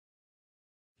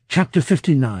Chapter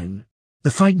 59.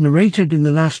 The fight narrated in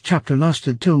the last chapter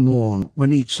lasted till morn,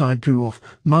 when each side drew off,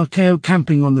 Markeo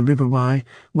camping on the River Wai,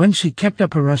 whence he kept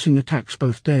up harassing attacks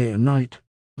both day and night.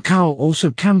 Cao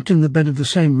also camped in the bed of the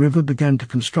same river, began to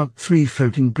construct 3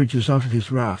 floating bridges out of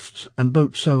his rafts and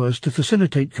boats so as to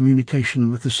facilitate communication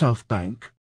with the south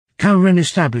bank. Cao then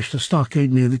established a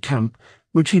stockade near the camp,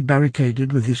 which he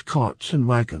barricaded with his carts and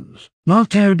wagons.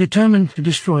 Markeo determined to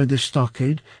destroy this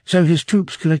stockade, so his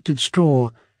troops collected straw,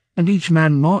 and each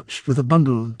man marched with a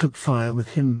bundle and took fire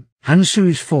with him. Han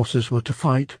Sui's forces were to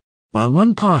fight. While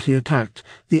one party attacked,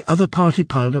 the other party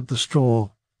piled up the straw,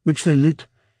 which they lit,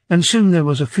 and soon there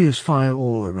was a fierce fire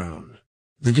all around.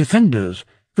 The defenders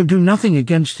could do nothing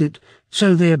against it,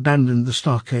 so they abandoned the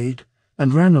stockade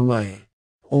and ran away.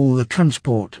 All the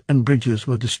transport and bridges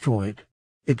were destroyed.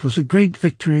 It was a great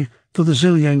victory for the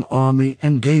Zhejiang army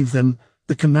and gave them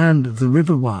the command of the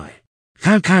River Wai.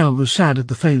 Cao was sad at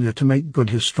the failure to make good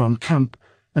his strong camp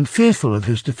and fearful of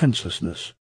his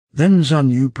defenselessness. Then Zhan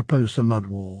Yu proposed a mud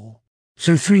wall.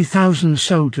 So 3,000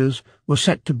 soldiers were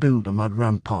set to build a mud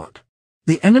rampart.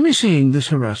 The enemy, seeing this,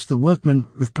 harassed the workmen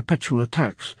with perpetual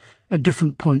attacks at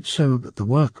different points so that the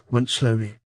work went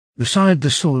slowly. Beside,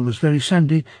 the soil was very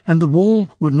sandy, and the wall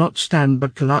would not stand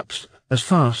but collapsed as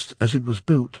fast as it was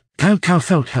built. Cao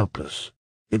felt helpless.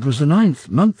 It was the 9th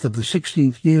month of the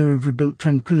 16th year of rebuilt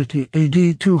tranquility,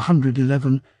 AD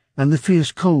 211, and the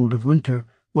fierce cold of winter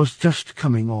was just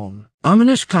coming on.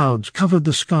 Ominous clouds covered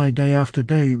the sky day after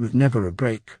day with never a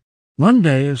break. One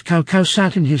day, as Cao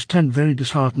sat in his tent very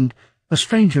disheartened, a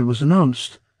stranger was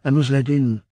announced and was led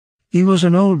in. He was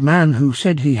an old man who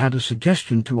said he had a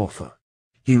suggestion to offer.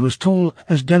 He was tall,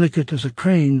 as delicate as a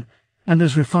crane, and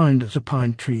as refined as a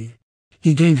pine tree.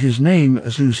 He gave his name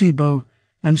as Lu Zibo,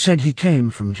 and said he came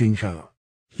from Jingzhou.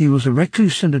 He was a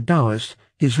recluse and a Taoist,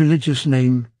 his religious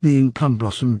name being Plum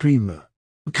Blossom Dreamer.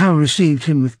 Cao received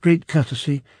him with great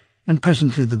courtesy, and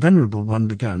presently the Venerable One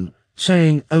began,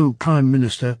 saying, "O Prime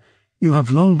Minister, you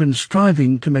have long been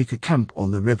striving to make a camp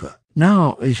on the river.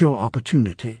 Now is your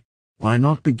opportunity. Why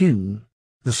not begin?"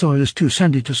 "The soil is too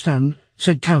sandy to stand,"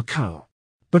 said Cao.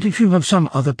 "But if you have some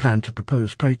other plan to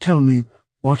propose, pray tell me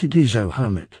what it is, O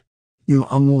hermit. You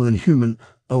are more than human,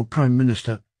 O Prime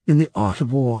Minister, in the art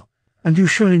of war, and you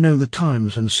surely know the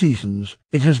times and seasons.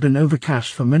 It has been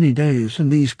overcast for many days,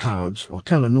 and these clouds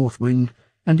foretell a north wind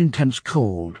and intense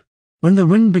cold. When the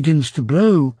wind begins to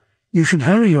blow, you should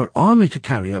hurry your army to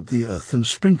carry up the earth and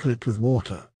sprinkle it with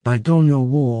water. By dawn your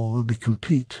war will be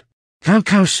complete."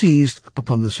 Cao seized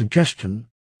upon the suggestion.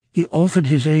 He offered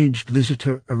his aged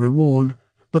visitor a reward,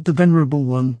 but the Venerable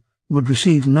One would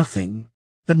receive nothing.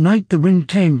 That night the wind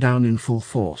came down in full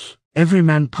force. Every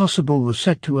man possible was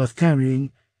set to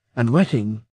earth-carrying and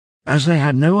wetting. As they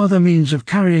had no other means of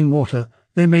carrying water,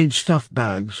 they made stuffed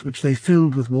bags, which they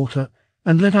filled with water,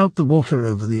 and let out the water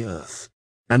over the earth.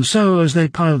 And so, as they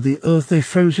piled the earth, they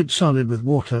froze it solid with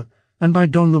water, and by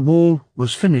dawn the wall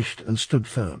was finished and stood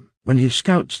firm. When his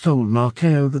scouts told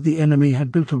Markeo that the enemy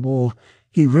had built a wall,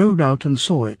 he rode out and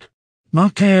saw it.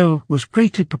 Markeo was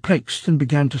greatly perplexed and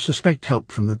began to suspect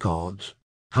help from the gods.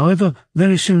 However,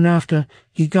 very soon after,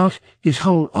 he got his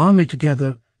whole army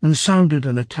together and sounded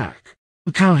an attack.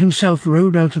 Cao himself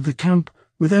rode out of the camp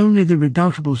with only the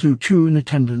redoubtable Zhu Chu in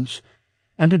attendance,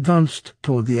 and advanced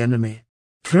toward the enemy.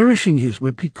 Flourishing his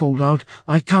whip, he called out,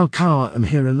 "I, Cao, am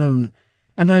here alone,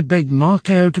 and I beg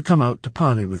Markeo to come out to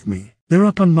parley with me."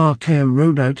 Thereupon Markeo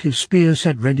rode out, his spear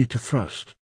set ready to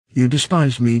thrust. "You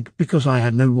despise me because I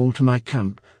had no wall to my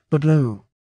camp, but lo,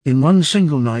 in one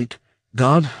single night,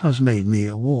 God has made me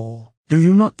a wall. Do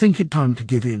you not think it time to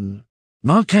give in?"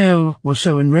 Markeo was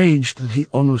so enraged that he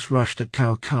almost rushed at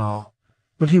Cao,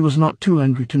 but he was not too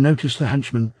angry to notice the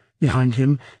henchman behind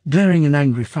him, glaring in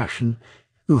angry fashion,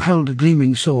 who held a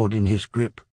gleaming sword in his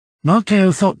grip.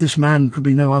 Markeo thought this man could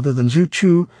be no other than Zhu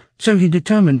Chu, so he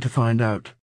determined to find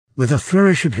out. With a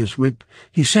flourish of his whip,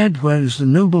 he said, "Where is the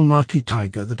noble mighty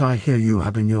tiger that I hear you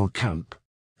have in your camp?"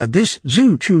 At this,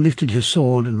 Zhu Chu lifted his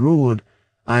sword and roared,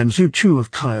 "I am Zhu Chu of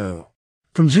Kaio."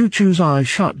 From Zhu Chu's eyes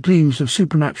shot gleams of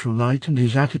supernatural light, and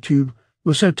his attitude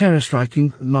was so terror-striking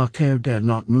that Markeo dared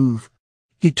not move.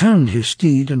 He turned his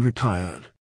steed and retired.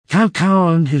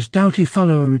 Cao and his doughty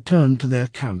follower returned to their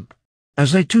camp.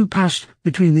 As they too passed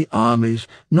between the armies,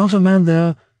 not a man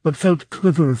there but felt a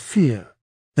quiver of fear.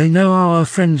 "They know our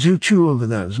friend Zhu Chu over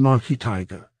there as Mighty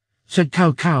Tiger," said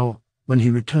Cao when he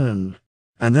returned,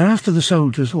 and thereafter the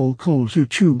soldiers all called Zhu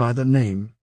Chu by the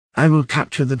name. "I will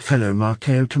capture that fellow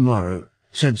Markeo tomorrow,"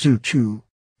 said Zhu Chu.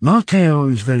 "Markeo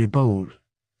is very bold,"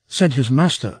 said his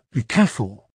master. "Be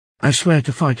careful." "I swear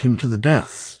to fight him to the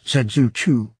death," said Zhu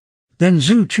Chu. Then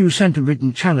Zhu Chu sent a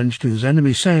written challenge to his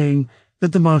enemy saying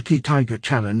that the Marquis Tiger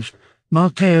challenged Ma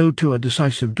Kao to a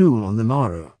decisive duel on the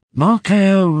morrow. Ma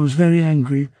Kao was very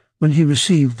angry when he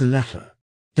received the letter.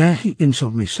 "Dare he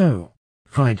insult me so?"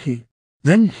 cried he.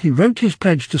 Then he wrote his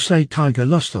pledge to slay Tiger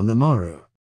Lust on the morrow.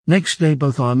 Next day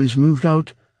both armies moved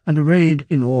out and arrayed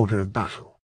in order of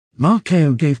battle. Ma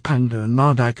Kao gave Panda and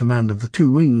Ma Dai command of the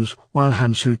two wings, while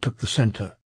Han Sui took the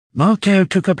center. Ma Kao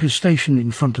took up his station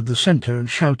in front of the center and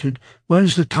shouted, "Where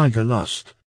is the Tiger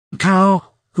Lust?" Cao,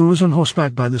 who was on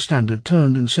horseback by the standard,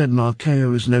 turned and said, "Ma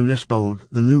Kao is no less bold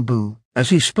than Lu Bu." As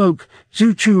he spoke,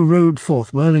 Zhu Chu rode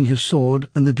forth whirling his sword,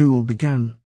 and the duel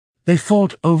began. They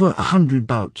fought over 100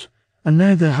 bouts, and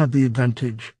neither had the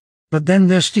advantage. But then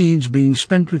their steeds being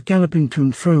spent with galloping to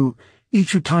and fro,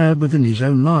 each retired within his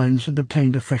own lines and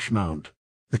obtained a fresh mount.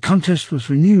 The contest was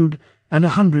renewed, and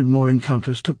 100 more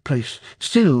encounters took place,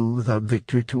 still without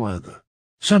victory to either.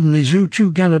 Suddenly Zhu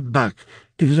Chu galloped back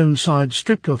to his own side,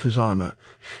 stripped off his armor,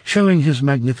 showing his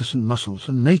magnificent muscles,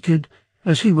 and naked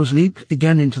as he was, leaped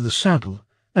again into the saddle,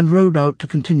 and rode out to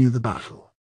continue the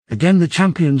battle. Again the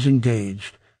champions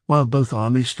engaged, while both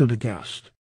armies stood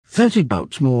aghast. 30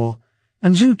 bouts more,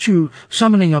 and Zhu Chu,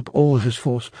 summoning up all his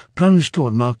force, plunged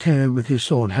toward Ma Kao with his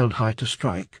sword held high to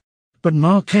strike. But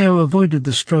Ma Kao avoided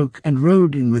the stroke and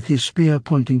rode in with his spear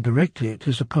pointing directly at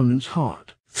his opponent's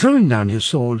heart. Throwing down his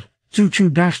sword, Zhu Chu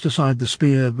dashed aside the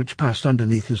spear which passed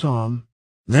underneath his arm.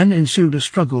 Then ensued a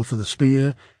struggle for the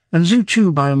spear, and Zhu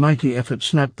Chu by a mighty effort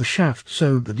snapped the shaft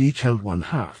so that each held one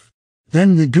half.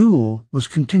 Then the duel was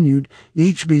continued,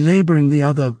 each belabouring the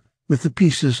other with the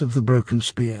pieces of the broken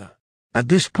spear. At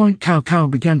this point Cao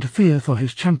Cao began to fear for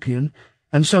his champion,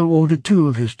 and so ordered 2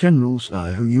 of his generals,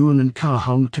 Hu Yuan and Ka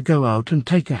Hong, to go out and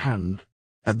take a hand.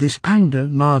 At this Panda,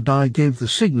 Ma Dai gave the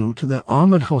signal to their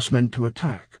armoured horsemen to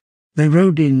attack. They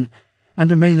rode in,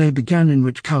 and a melee began in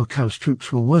which Cao Cao's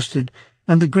troops were worsted,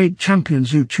 and the great champion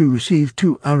Zhu Chu received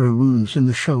 2 arrow wounds in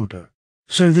the shoulder.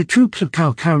 So the troops of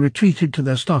Cao Cao retreated to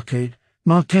their stockade,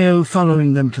 Ma Kao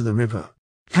following them to the river.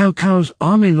 Cao Cao's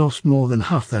army lost more than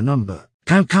half their number.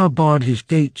 Cao Cao barred his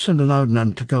gates and allowed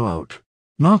none to go out.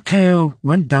 Ma Kao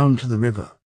went down to the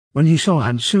river. When he saw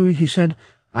Han Sui, he said,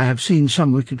 "I have seen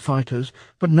some wicked fighters,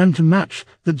 but none to match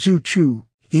that Zhu Chu.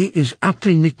 He is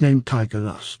aptly nicknamed Tiger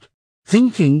Lust."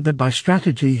 Thinking that by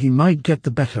strategy he might get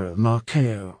the better of Ma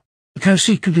Kao, Cao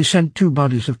secretly sent 2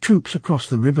 bodies of troops across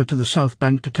the river to the south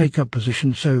bank to take up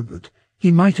position so that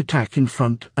he might attack in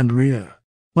front and rear.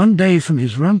 One day from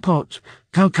his ramparts,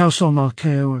 Cao Cao saw Ma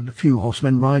Kao and a few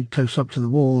horsemen ride close up to the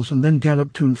walls and then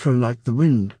gallop to and fro like the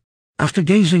wind. After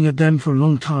gazing at them for a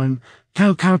long time,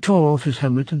 Cao Cao tore off his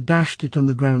helmet and dashed it on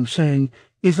the ground, saying,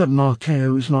 "If that Ma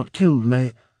Kao is not killed,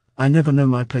 may I never know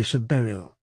my place of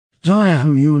burial."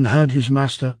 Hu Yuan heard his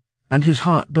master, and his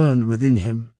heart burned within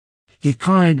him. He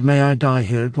cried, "May I die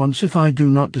here at once if I do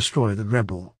not destroy the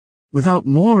rebel." Without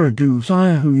more ado,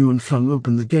 Hu Yuan flung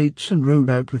open the gates and rode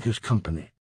out with his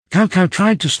company. Cao Cao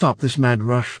tried to stop this mad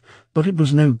rush, but it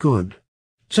was no good.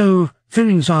 So,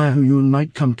 fearing Hu Yuan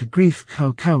might come to grief,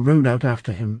 Cao Cao rode out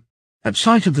after him. At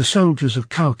sight of the soldiers of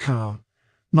Cao Cao,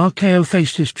 Ma Kao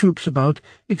faced his troops about,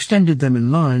 extended them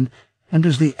in line, and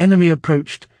as the enemy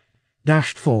approached,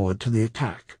 dashed forward to the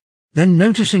attack. Then,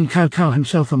 noticing Cao Cao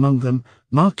himself among them,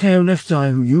 Ma Kao left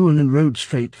Hu Yuan and rode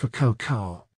straight for Cao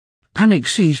Cao. Panic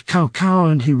seized Cao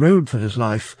Cao and he rode for his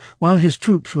life, while his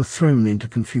troops were thrown into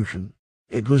confusion.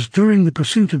 It was during the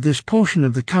pursuit of this portion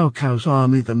of the Cao Cao's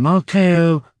army that Ma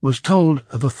Kao was told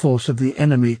of a force of the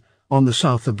enemy on the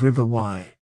south of River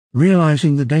Wai.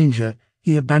 Realizing the danger,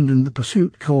 he abandoned the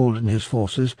pursuit, called in his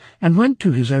forces, and went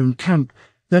to his own camp,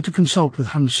 there to consult with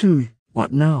Han Sui.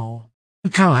 "What now? The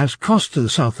Cao has crossed to the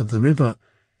south of the river,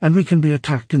 and we can be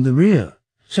attacked in the rear,"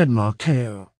 said Ma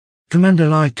Kao. Commander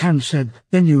Lai Kan said,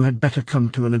 "Then you had better come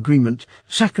to an agreement,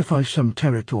 sacrifice some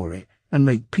territory, and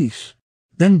make peace.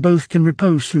 Then both can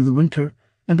repose through the winter,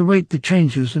 and await the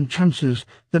changes and chances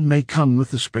that may come with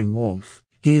the spring warmth."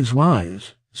 "He is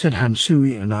wise," said Han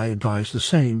Sui, and I advised the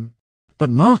same.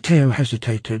 But Ma Kao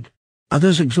hesitated.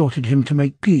 Others exhorted him to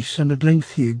make peace, and at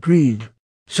length he agreed.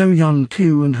 So Yan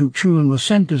Qiu and Hu Chuan were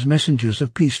sent as messengers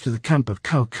of peace to the camp of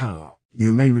Cao Cao.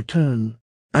 "You may return."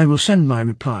 "I will send my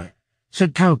reply,"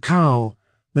 said Cao Cao,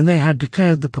 when they had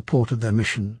declared the purport of their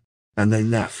mission, and they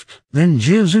left. Then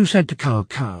Jie said to Cao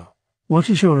Cao, "What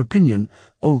is your opinion,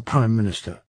 old Prime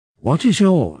Minister?" "What is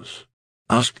yours?"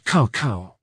 asked Cao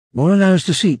Cao. "More allows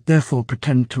deceit, therefore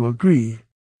pretend to agree.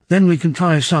 Then we can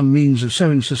try some means of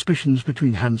sowing suspicions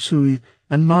between Han Sui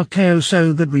and Ma Kao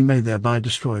so that we may thereby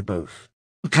destroy both."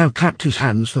 Cao clapped his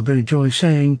hands for very joy,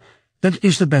 saying, "That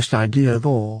is the best idea of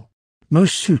all,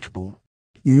 most suitable.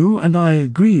 You and I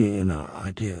agree in our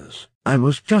ideas. I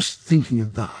was just thinking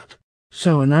of that.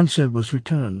 So an answer was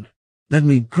returned. Let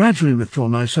me gradually withdraw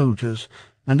my soldiers,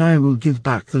 and I will give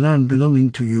back the land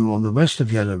belonging to you on the west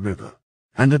of Yellow River.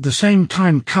 And at the same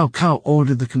time Cao Cao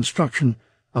ordered the construction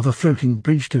of a floating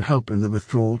bridge to help in the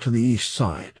withdrawal to the east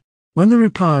side. When the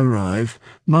reply arrived,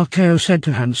 Ma Chao said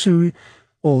to Han Sui,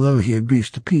 although he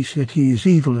agrees to peace, yet he is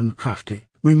evil and crafty.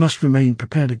 We must remain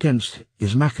prepared against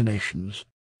his machinations.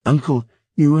 Uncle,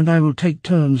 you and I will take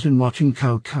turns in watching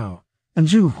Cao Cao, and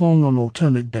Zhu Huang on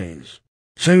alternate days.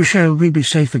 So shall we be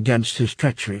safe against his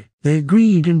treachery. They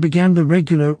agreed and began the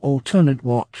regular alternate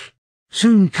watch.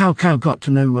 Soon Cao Cao got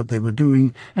to know what they were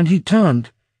doing, and he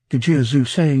turned to Jia Zhu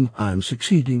saying, I am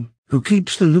succeeding. Who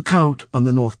keeps the lookout on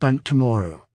the north bank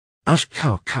tomorrow? Asked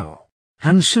Cao Cao.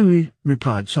 Han Sui,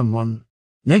 replied someone.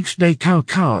 Next day Cao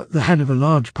Cao, the head of a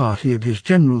large party of his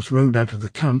generals, rode out of the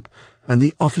camp, and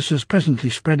the officers presently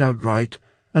spread out right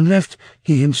and left,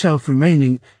 he himself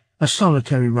remaining a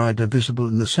solitary rider visible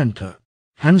in the centre.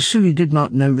 Han Sui did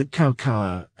not know that Cao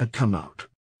Cao had come out.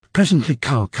 Presently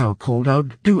Cao Cao called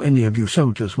out, Do any of you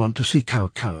soldiers want to see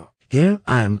Cao Cao? Here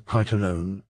I am quite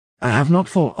alone. I have not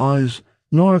 4 eyes,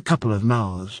 nor a couple of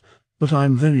mouths, but I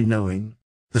am very knowing.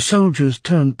 The soldiers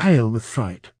turned pale with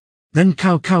fright. Then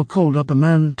Cao Cao called up a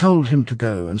man, told him to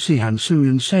go and see Han Sui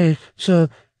and say, Sir,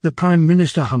 the Prime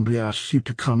Minister humbly asks you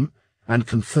to come and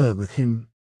confer with him.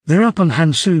 Thereupon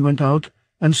Han Sui went out,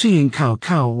 and seeing Cao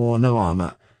Cao wore no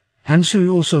armour, Han Sui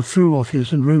also threw off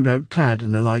his and rode out clad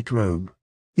in a light robe.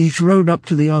 Each rode up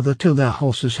to the other till their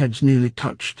horses' heads nearly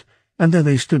touched, and there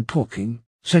they stood talking.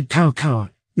 Said Cao Cao,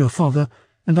 Your father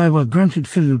and I were granted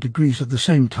filial degrees at the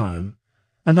same time,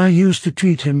 and I used to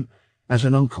treat him as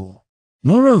an uncle.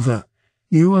 Moreover,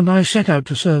 you and I set out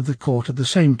to serve the court at the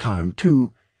same time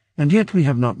too, and yet we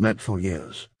have not met for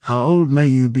years. How old may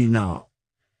you be now?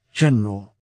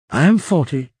 General. I am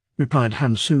 40, replied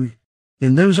Han Sui.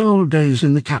 In those old days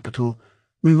in the capital,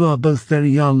 we were both very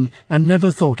young and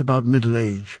never thought about middle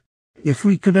age. If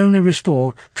we could only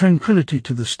restore tranquillity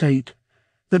to the state,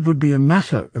 that would be a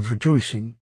matter of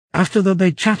rejoicing. After that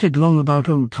they chatted long about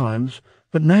old times,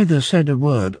 but neither said a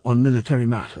word on military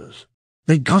matters.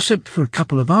 They gossiped for a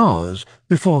couple of hours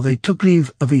before they took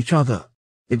leave of each other.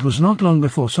 It was not long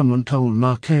before someone told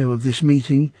Ma Chao of this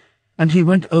meeting, and he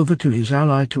went over to his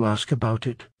ally to ask about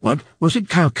it. What was it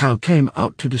Cao Cao came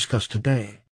out to discuss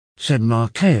today? Said Ma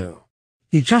Chao.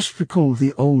 He just recalled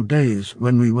the old days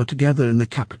when we were together in the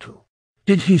capital.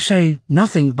 Did he say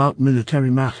nothing about military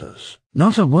matters?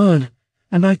 Not a word,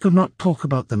 and I could not talk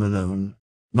about them alone.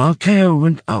 Ma Chao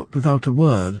went out without a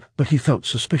word, but he felt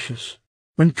suspicious.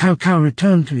 When Cao Cao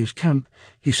returned to his camp,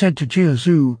 he said to Jia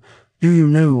Zhu, Do you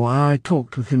know why I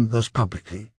talked with him thus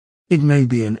publicly? It may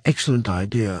be an excellent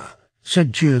idea,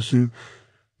 said Jia Zhu,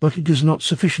 but it is not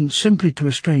sufficient simply to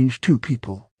estrange 2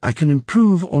 people. I can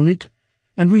improve on it,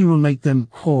 and we will make them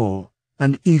quarrel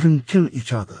and even kill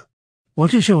each other.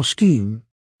 What is your scheme?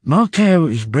 Ma Chao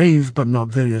is brave but not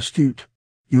very astute.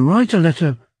 You write a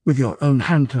letter with your own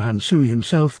hand to Han Sui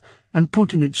himself and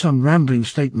put in it some rambling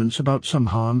statements about some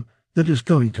harm that is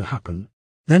going to happen.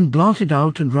 Then blot it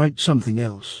out and write something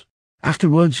else.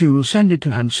 Afterwards you will send it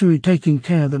to Han Sui, taking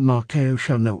care that Ma Chao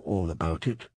shall know all about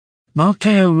it. Ma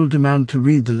Chao will demand to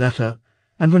read the letter,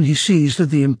 and when he sees that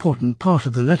the important part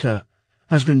of the letter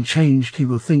has been changed, he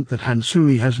will think that Han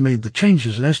Sui has made the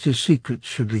changes lest his secrets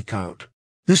should leak out.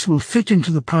 This will fit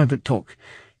into the private talk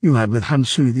you had with Han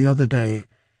Sui the other day,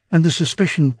 and the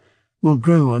suspicion will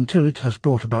grow until it has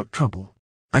brought about trouble.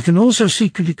 I can also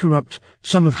secretly corrupt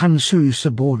some of Han Sui's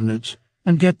subordinates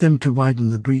and get them to widen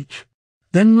the breach.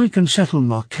 Then we can settle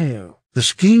Ma Chao. The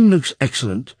scheme looks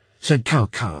excellent, said Cao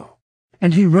Cao.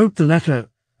 And he wrote the letter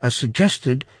as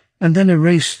suggested, and then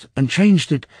erased and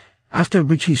changed it, after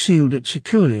which he sealed it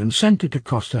securely and sent it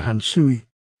across to Han Sui.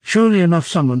 Surely enough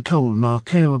someone told Ma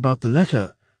Chao about the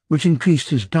letter, which increased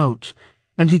his doubts,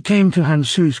 and he came to Han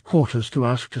Sui's quarters to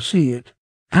ask to see it.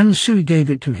 Han Sui gave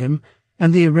it to him,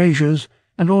 and the erasures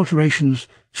and alterations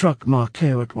struck Ma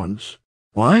Chao at once.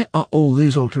 Why are all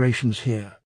these alterations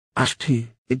here? Asked he.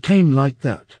 It came like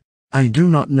that. I do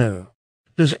not know.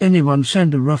 Does anyone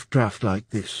send a rough draft like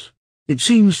this? It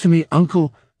seems to me,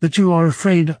 uncle, that you are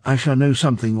afraid I shall know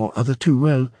something or other too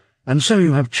well, and so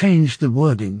you have changed the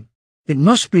wording. It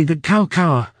must be that Cao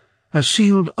Cao has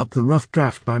sealed up the rough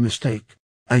draft by mistake.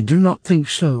 I do not think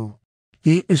so.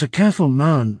 He is a careful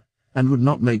man, and would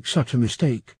not make such a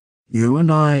mistake. You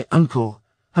and I, uncle,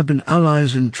 have been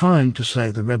allies in trying to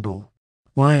slay the rebel.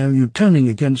 Why are you turning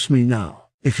against me now?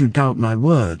 If you doubt my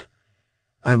word,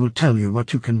 I will tell you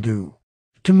what you can do.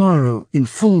 Tomorrow, in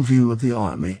full view of the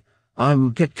army, I will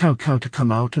get Cao Cao to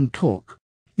come out and talk.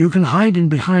 You can hide in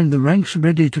behind the ranks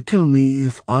ready to kill me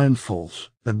if I am false.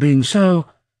 That being so,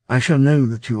 I shall know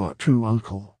that you are true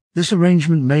uncle." This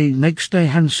arrangement made next day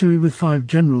Han Sui with 5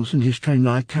 generals in his train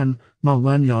Lai Kan, Ma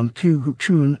Wan, Yan Qiu, Hu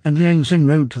Chuan, and Liang Xing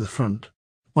rode to the front,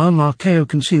 while Ma Kao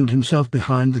concealed himself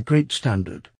behind the great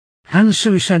standard. Han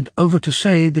Sui sent over to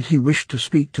say that he wished to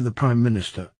speak to the Prime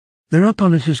Minister.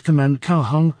 Thereupon at his command Cao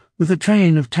Hong, with a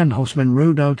train of 10 horsemen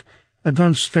rode out,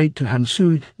 advanced straight to Han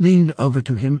Sui, leaned over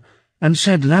to him, and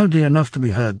said loudly enough to be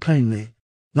heard plainly,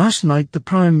 "Last night the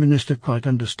Prime Minister quite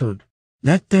understood.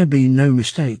 Let there be no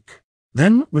mistake."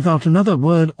 Then, without another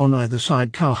word on either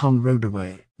side, Cao Hong rode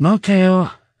away. Ma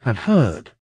Kao had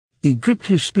heard. He gripped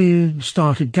his spear and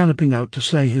started galloping out to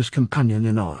slay his companion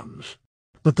in arms.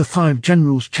 But the 5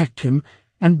 generals checked him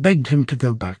and begged him to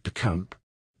go back to camp.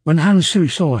 When Han Sui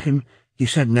saw him, he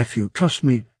said, "Nephew, trust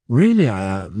me, really I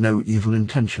have no evil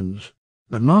intentions."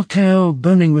 But Ma Kao,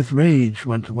 burning with rage,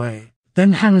 went away.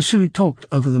 Then Han Sui talked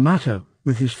over the matter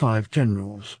with his 5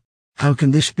 generals. "How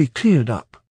can this be cleared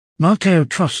up? Ma Kao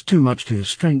trusts too much to his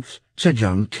strength," said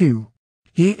Yang Qiu.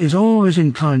 "He is always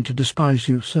inclined to despise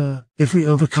you, sir. If we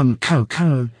overcome Cao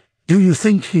Cao, do you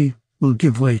think he will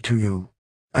give way to you?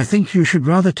 I think you should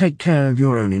rather take care of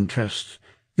your own interests.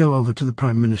 Go over to the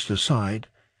Prime Minister's side,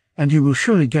 and you will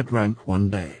surely get rank one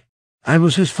day." "I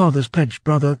was his father's pledged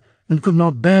brother, and could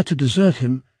not bear to desert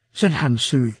him," said Han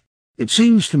Sui. "It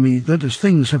seems to me that as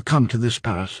things have come to this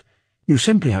pass, you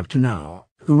simply have to now.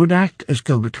 Who would act as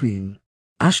go-between?"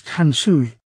 asked Han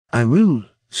Sui. "I will,"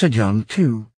 said Yang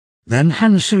Qiu. Then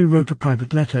Han Sui wrote a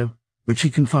private letter, which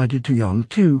he confided to Yang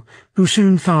Qiu, who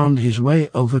soon found his way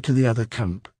over to the other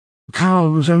camp.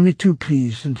 Cao was only too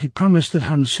pleased, and he promised that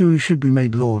Han Sui should be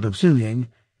made Lord of Ziliang,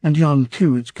 and Yang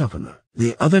Qiu its governor.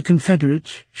 The other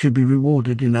confederates should be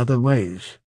rewarded in other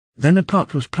ways. Then a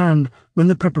plot was planned. When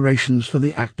the preparations for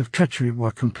the act of treachery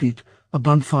were complete, a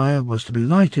bonfire was to be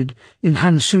lighted in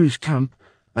Han Sui's camp,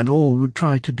 and all would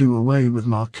try to do away with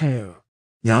Ma Kao.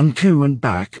 Yang Qiu went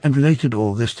back and related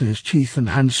all this to his chief, and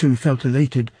Han Sui felt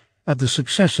elated at the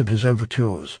success of his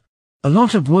overtures. A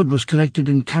lot of wood was collected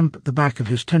in camp at the back of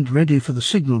his tent ready for the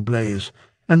signal blaze,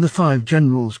 and the 5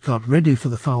 generals got ready for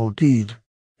the foul deed.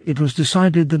 It was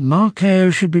decided that Ma Kao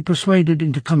should be persuaded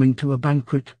into coming to a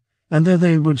banquet, and there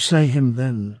they would slay him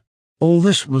then. All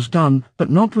this was done, but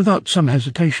not without some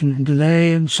hesitation and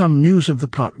delay, and some news of the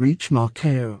plot reached Ma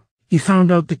Kao. He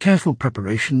found out the careful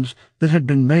preparations that had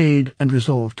been made and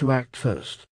resolved to act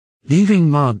first. Leaving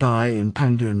Ma Dai in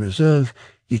Pangdu in reserve,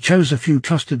 he chose a few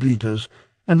trusted leaders,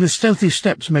 and with stealthy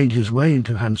steps made his way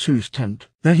into Han Sui's tent.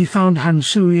 There he found Han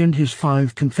Sui and his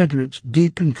 5 confederates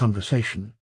deep in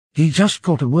conversation. He just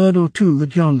caught a word or two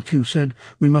that Yang Qiu said,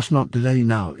 "We must not delay,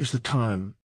 now is the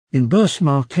time." In burst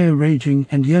Ma Kao, raging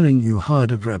and yelling, "You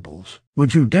herd of rebels!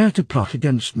 Would you dare to plot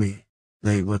against me?"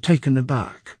 They were taken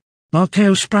aback. Ma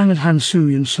Kao sprang at Han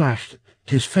Sui and slashed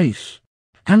at his face.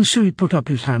 Han Sui put up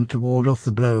his hand to ward off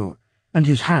the blow, and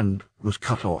his hand was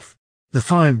cut off. The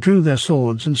 5 drew their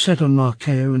swords and set on Ma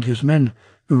Kao and his men,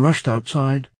 who rushed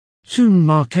outside. Soon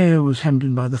Ma Kao was hemmed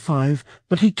in by the 5,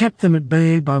 but he kept them at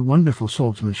bay by wonderful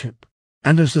swordsmanship.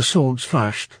 And as the swords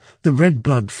flashed, the red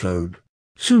blood flowed.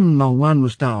 Soon Ma Wan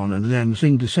was down and Liang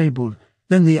Xing disabled,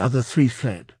 then the other 3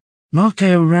 fled. Ma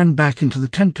Kao ran back into the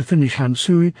tent to finish Han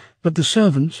Sui, but the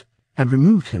servants had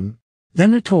removed him.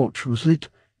 Then a torch was lit,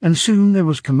 and soon there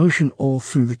was commotion all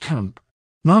through the camp.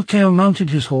 Ma Kao mounted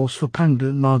his horse for Pangdu,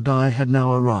 and Ma Dai had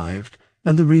now arrived,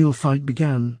 and the real fight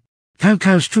began. Cao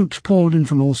Cao's troops poured in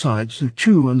from all sides. Zhu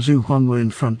Chu and Zhu Huang were in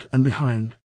front and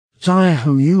behind, Zai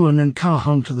Ho Yuan and Cao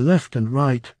Hong to the left and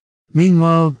right.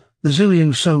 Meanwhile, the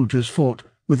Ziliang soldiers fought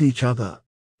with each other.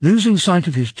 Losing sight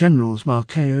of his generals, Ma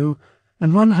Kao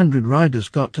and 100 riders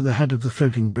got to the head of the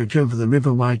floating bridge over the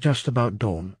River Wai just about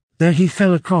dawn. There he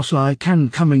fell across Lai Kan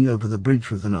coming over the bridge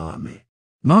with an army.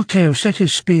 Ma Kao set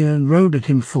his spear and rode at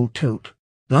him full tilt.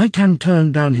 Lai Kan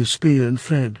turned down his spear and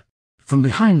fled. From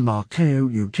behind Ma Kao,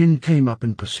 Yu Jin came up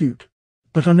in pursuit.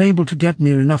 But unable to get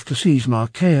near enough to seize Ma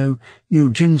Kao,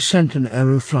 Yu Jin sent an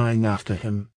arrow flying after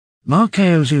him. Ma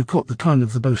Kao's ear caught the twine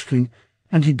of the bowstring,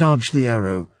 and he dodged the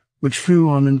arrow, which flew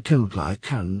on and killed Lai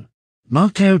Kan. Ma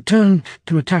Kao turned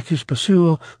to attack his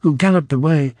pursuer, who galloped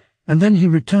away, and then he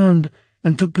returned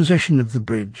and took possession of the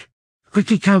bridge.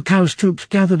 Quickly Cao Cao's troops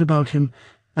gathered about him,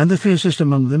 and the fiercest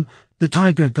among them, the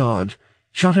Tiger Guard,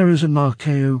 shot arrows at Ma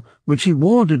Kao, which he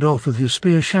warded off with his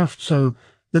spear shaft so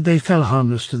that they fell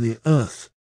harmless to the earth.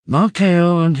 Ma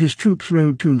Kao and his troops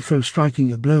rode to and fro,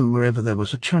 striking a blow wherever there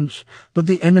was a chance, but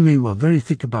the enemy were very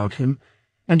thick about him,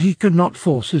 and he could not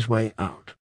force his way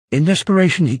out. In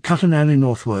desperation he cut an alley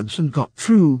northwards and got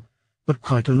through, but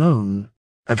quite alone.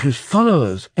 Of his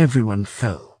followers everyone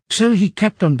fell. So he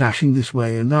kept on dashing this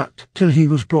way and that till he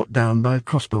was brought down by a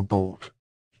crossbow bolt.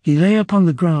 He lay upon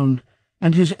the ground,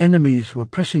 and his enemies were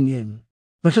pressing in.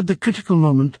 But at the critical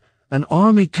moment, an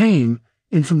army came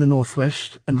in from the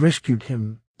northwest and rescued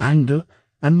him. Bangda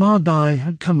and Ma Dai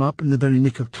had come up in the very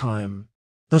nick of time.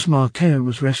 Thus Markeo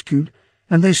was rescued,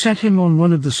 and they set him on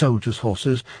one of the soldiers'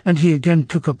 horses, and he again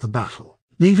took up the battle.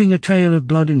 Leaving a trail of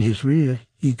blood in his rear,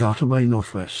 he got away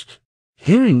northwest.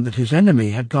 Hearing that his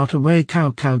enemy had got away,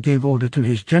 Cao Cao gave order to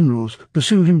his generals,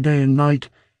 pursue him day and night,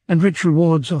 and rich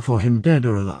rewards are for him dead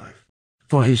or alive.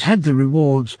 For his head the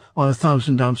rewards are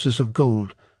 1,000 ounces of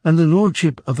gold, and the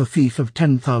lordship of a fief of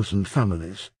 10,000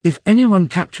 families. If anyone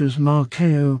captures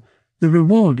Markeo, the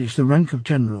reward is the rank of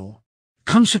general.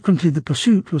 Consequently the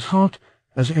pursuit was hot,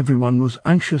 as everyone was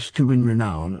anxious to win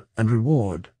renown and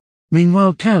reward.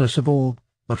 Meanwhile, careless of all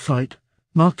but flight,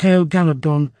 Markeo galloped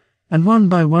on, and one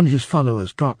by one his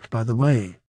followers dropped by the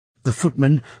way. The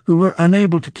footmen, who were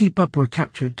unable to keep up, were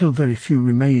captured till very few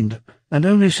remained, and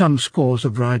only some scores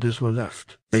of riders were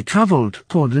left. They travelled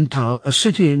toward Lintao, a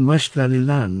city in West Valley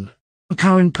land.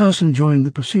 Cao in person joined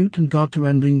the pursuit and got to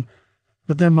Ending,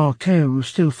 but their Markeo was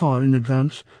still far in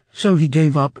advance, so he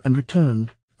gave up and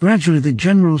returned. Gradually the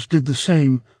generals did the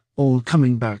same, all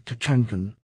coming back to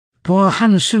Chang'an. Poor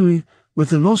Hanasui, with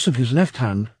the loss of his left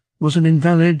hand, was an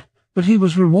invalid, but he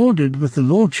was rewarded with the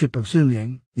lordship of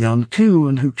Ziliang. Yan Ku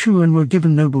and Hu Chuan were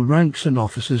given noble ranks and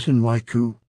offices in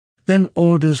Waiku. Then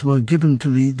orders were given to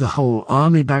lead the whole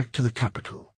army back to the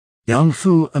capital. Yang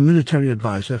Fu, a military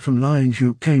advisor from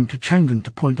Lianzhou, came to Chang'an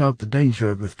to point out the danger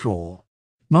of withdrawal.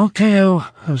 Markeo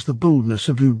has the boldness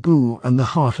of Lu Bu and the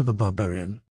heart of a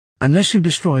barbarian. Unless you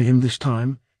destroy him this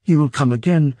time, he will come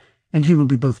again, and he will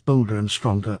be both bolder and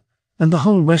stronger, and the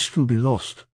whole West will be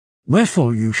lost.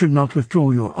 Wherefore you should not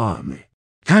withdraw your army.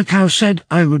 Cao Cao said,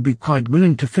 I would be quite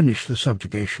willing to finish the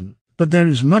subjugation, but there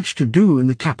is much to do in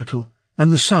the capital,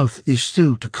 and the south is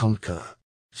still to conquer.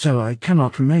 So I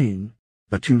cannot remain.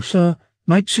 But you, sir,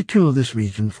 might secure this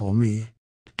region for me.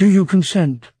 Do you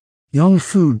consent? Yang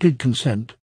Fu did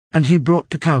consent, and he brought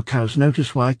to Cao Cao's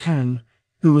notice Wei Kan,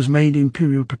 who was made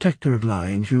imperial protector of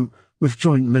Lianzhou with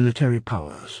joint military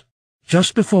powers.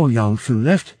 Just before Yang Fu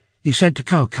left, he said to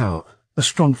Cao Cao, a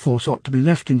strong force ought to be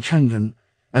left in Chang'an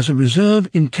as a reserve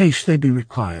in case they be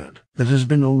required. That has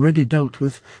been already dealt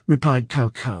with, replied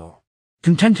Cao Cao.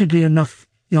 Contentedly enough,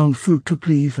 Yang Fu took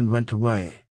leave and went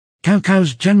away. Cao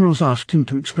Cao's generals asked him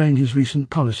to explain his recent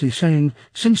policy, saying,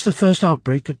 since the first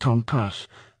outbreak at Tong Pass,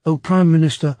 O Prime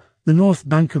Minister, the north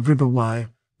bank of River Wai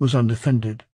was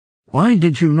undefended. Why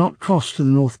did you not cross to the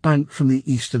north bank from the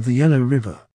east of the Yellow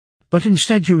River? But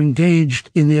instead you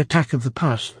engaged in the attack of the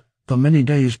pass for many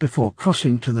days before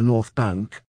crossing to the north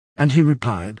bank. And he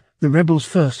replied, the rebels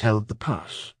first held the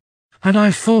pass. Had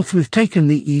I forthwith taken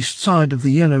the east side of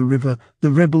the Yellow River,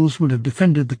 the rebels would have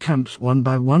defended the camps one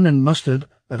by one and mustered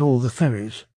at all the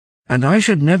ferries. And I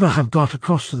should never have got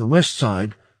across to the west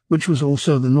side, which was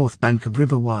also the north bank of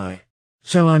River Wai.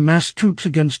 So I massed troops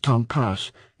against Tong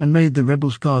Pass, and made the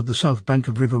rebels guard the south bank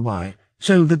of River Wai,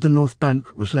 so that the north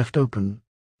bank was left open.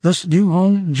 Thus Du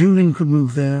Hong and Juling could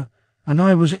move there, and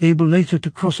I was able later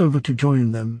to cross over to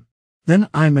join them. Then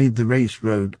I made the raised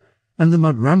road, and the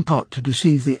mud rampart to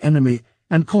deceive the enemy,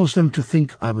 and cause them to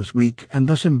think I was weak, and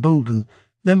thus embolden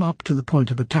them up to the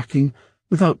point of attacking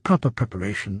without proper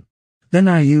preparation. Then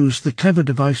I used the clever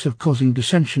device of causing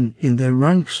dissension in their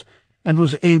ranks, and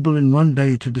was able in one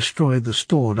day to destroy the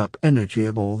stored-up energy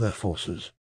of all their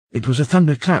forces. It was a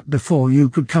thunderclap before you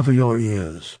could cover your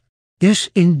ears. Yes,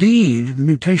 indeed, the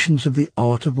mutations of the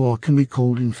art of war can be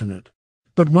called infinite.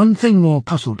 But one thing more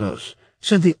puzzled us,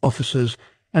 said the officers,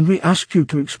 and we asked you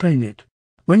to explain it.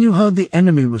 When you heard the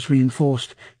enemy was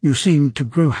reinforced, you seemed to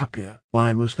grow happier.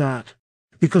 Why was that?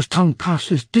 Because Tong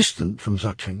Pass is distant from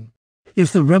Xucheng.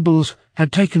 If the rebels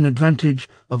had taken advantage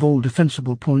of all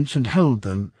defensible points and held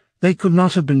them, they could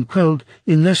not have been quelled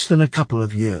in less than a couple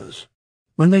of years.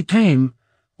 When they came,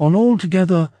 on all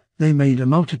together they made a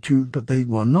multitude, but they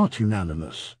were not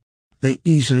unanimous. They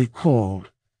easily quarrelled,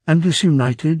 and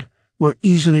disunited, were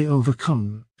easily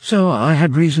overcome. So I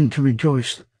had reason to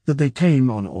rejoice that they came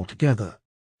on altogether.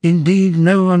 Indeed,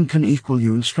 no one can equal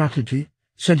you in strategy,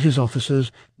 said his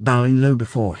officers, bowing low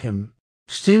before him.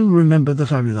 Still remember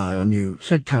that I rely on you,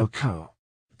 said Cao Cao.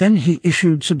 Then he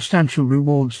issued substantial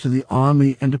rewards to the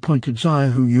army and appointed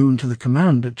Zia Huyun to the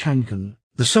command at Chang'an.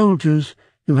 The soldiers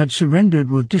who had surrendered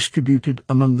were distributed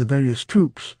among the various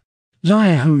troops.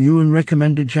 Zia Huyun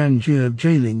recommended Zhang Jie of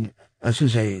Jieling as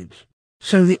his aides.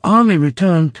 So the army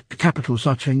returned to the capital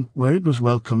Xucheng, where it was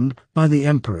welcomed by the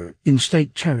emperor in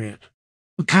state chariot.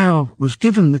 Cao was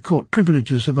given the court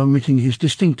privileges of omitting his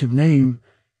distinctive name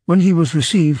when he was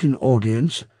received in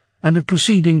audience, and of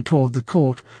proceeding toward the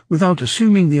court without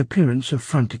assuming the appearance of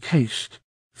frantic haste.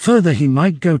 Further, he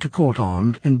might go to court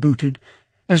armed and booted,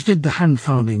 as did the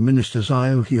hand-founding ministers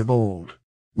he of old,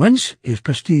 whence his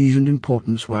prestige and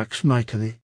importance waxed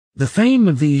mightily. The fame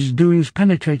of these doings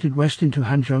penetrated west into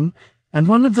Hanzhong, and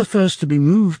one of the first to be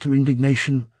moved to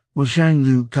indignation was Zhang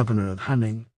Lu, governor of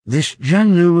Hanning. This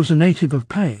Zhang Lu was a native of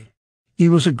Pei. He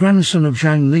was a grandson of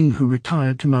Zhang Ling, who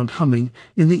retired to Mount Humming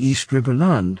in the East River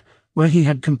land, where he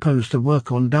had composed a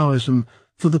work on Taoism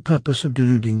for the purpose of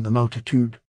deluding the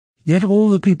multitude. Yet all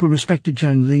the people respected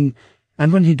Zhang Ling,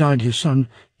 and when he died his son,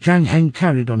 Zhang Heng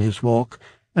carried on his walk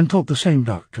and taught the same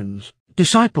doctrines.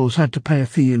 Disciples had to pay a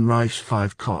fee in rice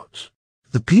 5 kots.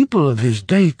 The people of his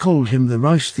day called him the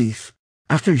rice thief.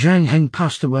 After Zhang Heng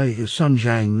passed away, his son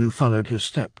Zhang Lu followed his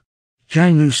step.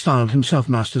 Zhang Lu styled himself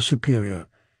Master Superior,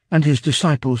 and his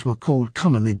disciples were called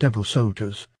commonly devil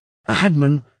soldiers. A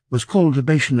headman was called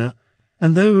Libationer,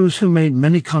 and those who made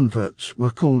many converts were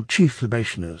called chief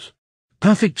Libationers.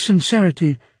 Perfect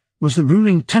sincerity was the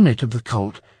ruling tenet of the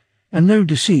cult, and no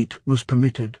deceit was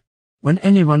permitted. When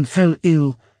anyone fell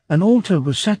ill, an altar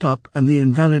was set up and the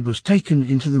invalid was taken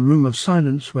into the room of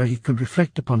silence where he could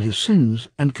reflect upon his sins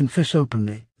and confess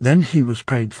openly. Then he was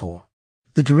prayed for.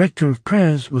 The director of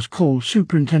prayers was called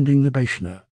superintending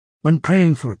Libationer. When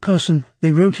praying for a person,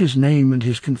 they wrote his name and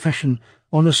his confession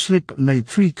on a slip and made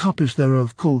 3 copies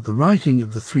thereof, called the writing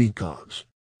of the 3 gods.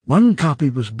 1 copy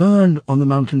was burned on the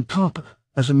mountain top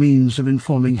as a means of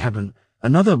informing heaven,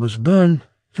 another was burned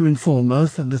to inform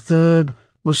earth, and the 3rd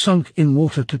was sunk in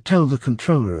water to tell the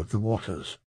controller of the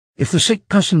waters. If the sick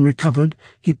person recovered,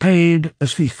 he paid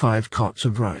as fee 5 kots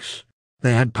of rice.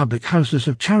 They had public houses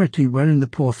of charity wherein the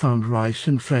poor found rice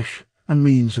and flesh and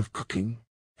means of cooking.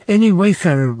 Any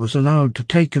wayfarer was allowed to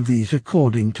take of these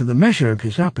according to the measure of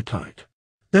his appetite.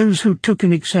 Those who took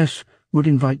in excess would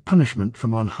invite punishment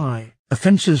from on high.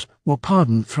 Offences were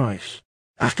pardoned thrice.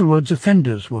 Afterwards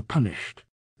offenders were punished.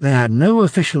 They had no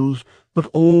officials, but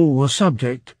all were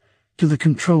subject to the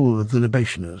control of the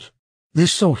Libationers.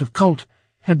 This sort of cult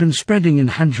had been spreading in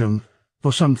Hanzhong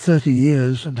for some 30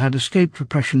 years and had escaped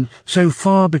repression so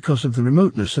far because of the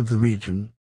remoteness of the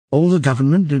region. All the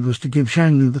government did was to give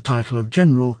Zhang Lu the title of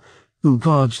general, who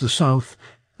guards the south,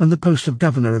 and the post of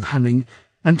governor of Hanning,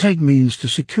 and take means to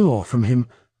secure from him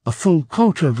a full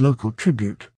quota of local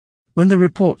tribute. When the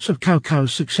reports of Cao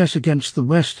Cao's success against the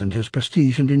West and his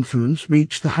prestige and influence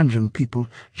reached the Hanzhong people,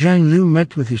 Zhang Lu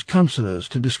met with his councillors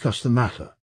to discuss the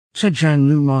matter. Said Zhang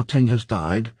Lu, Ma Teng has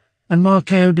died, and Ma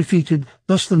Cao defeated,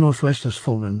 thus the northwest has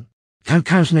fallen. Cao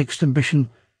Cao's next ambition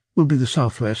will be the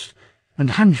southwest,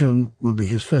 and Hanzhong will be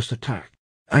his first attack.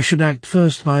 I should act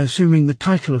first by assuming the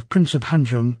title of Prince of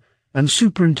Hanzhong and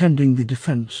superintending the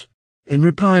defence. In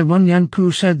reply, Wan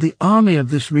Yanpu said the army of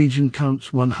this region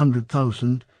counts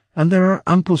 100,000, and there are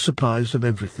ample supplies of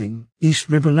everything. East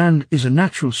Riverland is a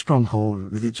natural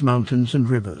stronghold with its mountains and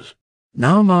rivers.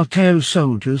 Now Ma Cao's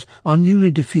soldiers are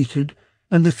newly defeated,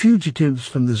 and the fugitives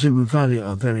from the Zulu Valley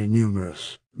are very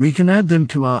numerous. We can add them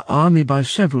to our army by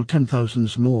several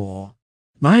 10,000s more.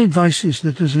 My advice is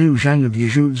that as Liu Zhang of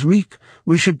Yizhou is weak,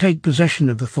 we should take possession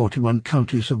of the 41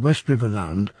 counties of West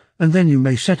Riverland, and then you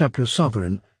may set up your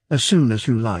sovereign as soon as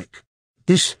you like.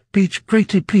 This speech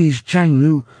greatly pleased Zhang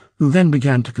Lu, who then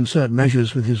began to concert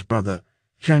measures with his brother,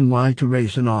 Zhang Wei, to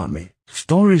raise an army.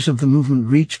 Stories of the movement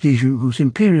reached Yizhou, whose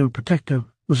imperial protector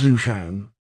was Liu Zhang,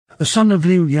 a son of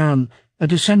Liu Yan, a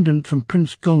descendant from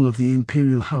Prince Gong of the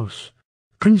imperial house.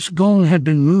 Prince Gong had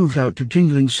been moved out to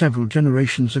Jingling several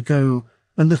generations ago,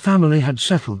 and the family had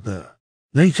settled there.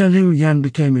 Later Liu Yan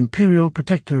became imperial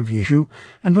protector of Yizhou,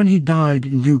 and when he died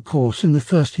in due course in the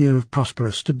first year of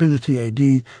prosperous stability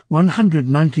AD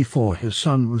 194, his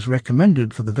son was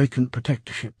recommended for the vacant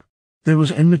protectorship. There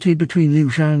was enmity between Liu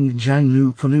Zhang and Zhang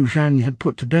Lu, for Liu Zhang had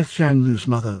put to death Zhang Lu's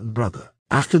mother and brother.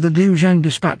 After the Liu Zhang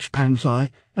dispatched Pan Zai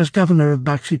as governor of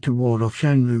Baxi to ward off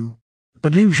Zhang Lu.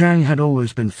 But Liu Zhang had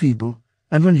always been feeble,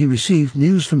 and when he received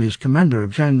news from his commander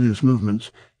of Zhang Lu's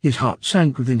movements, his heart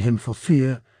sank within him for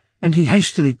fear, and he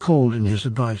hastily called in his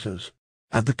advisers.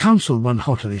 At the council one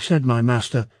haughtily said, "My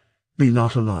master, be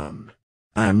not alarmed.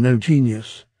 I am no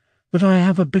genius, but I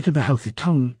have a bit of a healthy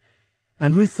tongue,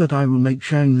 and with that I will make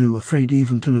Zhang Lu afraid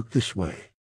even to look this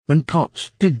way." When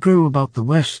plots did grow about the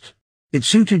west, it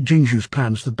suited Jingzhu's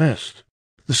plans the best.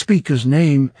 The speaker's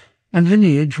name and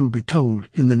lineage will be told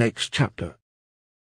in the next chapter.